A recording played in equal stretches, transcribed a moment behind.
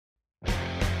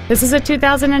This is a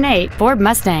 2008 Ford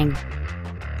Mustang.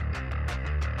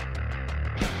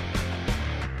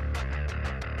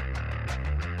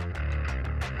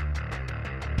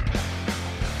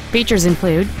 Features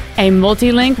include a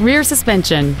multi-link rear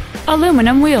suspension,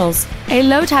 aluminum wheels, a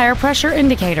low tire pressure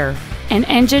indicator, an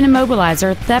engine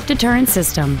immobilizer theft deterrent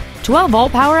system,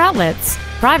 12-volt power outlets,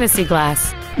 privacy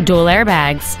glass, dual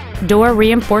airbags, door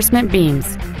reinforcement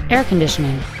beams, air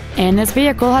conditioning, and this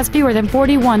vehicle has fewer than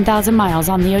 41,000 miles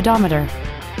on the odometer.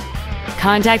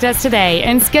 Contact us today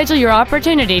and schedule your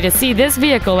opportunity to see this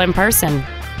vehicle in person.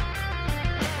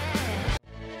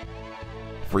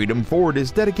 Freedom Ford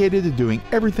is dedicated to doing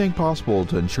everything possible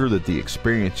to ensure that the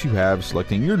experience you have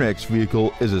selecting your next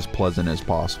vehicle is as pleasant as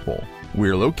possible.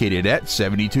 We're located at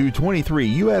 7223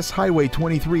 US Highway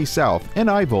 23 South in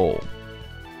Ivel.